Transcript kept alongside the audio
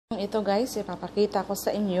Ito guys, ipapakita ko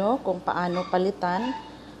sa inyo kung paano palitan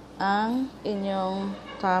ang inyong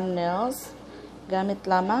thumbnails gamit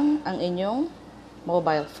lamang ang inyong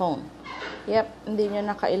mobile phone. Yep, hindi nyo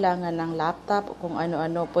na kailangan ng laptop o kung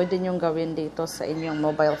ano-ano. Pwede nyo gawin dito sa inyong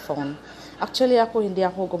mobile phone. Actually, hindi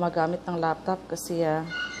ako gumagamit ng laptop kasi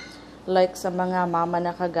like sa mga mama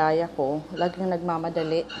na kagaya ko, laging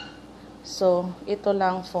nagmamadali. So, ito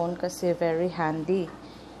lang phone kasi very handy.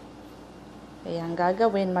 Ayan,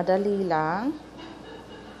 gagawin, madali lang.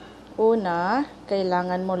 Una,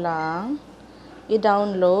 kailangan mo lang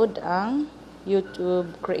i-download ang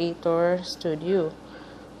YouTube Creator Studio.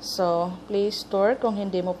 So, Play Store, kung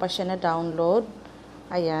hindi mo pa siya na-download,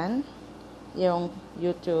 ayan, yung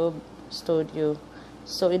YouTube Studio.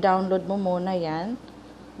 So, i-download mo muna yan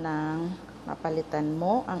nang mapalitan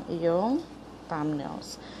mo ang iyong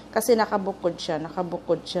thumbnails. Kasi nakabukod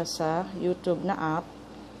siya sa YouTube na app.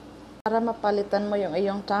 Para mapalitan mo yung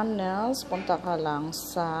iyong thumbnails, punta ka lang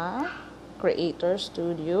sa Creator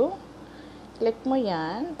Studio. Click mo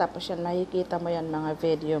yan, tapos yan makikita mo yan mga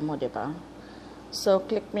video mo, 'di ba? So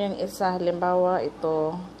click mo yung isa, halimbawa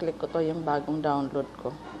ito, click ko to yung bagong download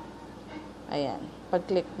ko. Ayan, pag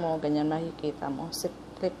click mo, ganyan makikita mo.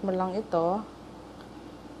 Click mo lang ito.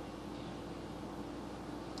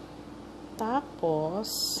 Tapos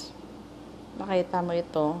makita mo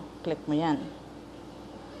ito, click mo yan.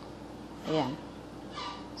 Ayan.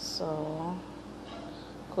 So,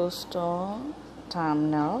 custom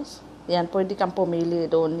thumbnails. Yan, pwede kang pumili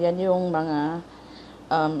doon. Yan yung mga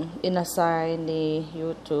inassign ni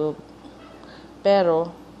YouTube.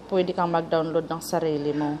 Pero, pwede kang mag-download ng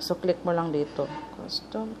sarili mo. So, click mo lang dito.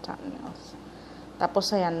 Custom thumbnails.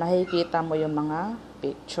 Tapos, ayan, makikita mo yung mga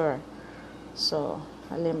picture. So,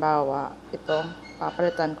 halimbawa, ito,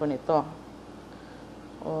 papalitan ko nito.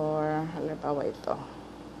 Or, halimbawa ito.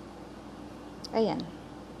 Ayan.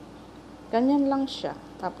 Ganyan lang siya.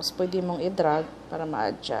 Tapos, pwede mong i-drag para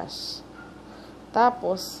ma-adjust.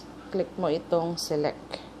 Tapos, click mo itong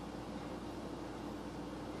select.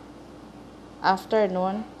 After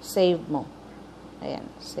nun, save mo. Ayan,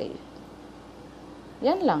 save.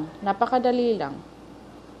 Yan lang. Napakadali lang.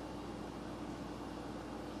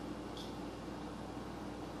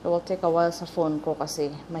 It will take a while sa phone ko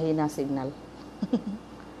kasi mahina signal.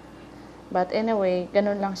 But anyway,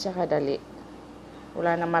 ganun lang siya kadali.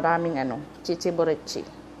 Wala na maraming chichiburechi.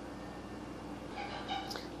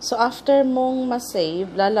 So, after mong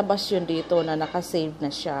ma-save, lalabas yun dito na nakasave na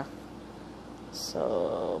siya.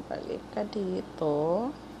 So, balik ka dito.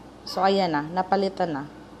 So, ayan na. Napalitan na.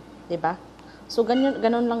 Diba? So, ganun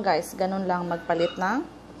lang guys. Ganun lang magpalit ng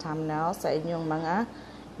thumbnail sa inyong mga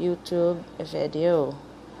YouTube video.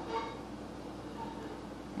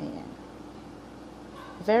 Ayan.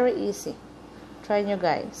 Very easy. Try nyo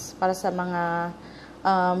guys. Para sa mga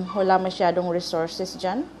wala masyadong resources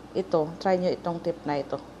dyan, try nyo itong tip na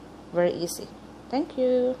ito. Very easy. Thank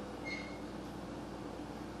you.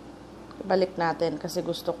 Balik natin kasi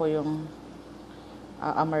gusto ko yung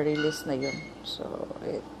amaryllis na yun. So,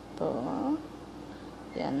 ito.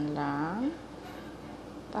 Yan lang.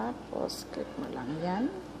 Tapos, click mo lang yan.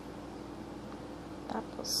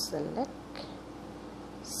 Tapos, select.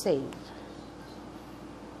 Save.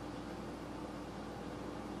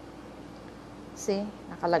 See,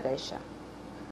 nakalagay siya.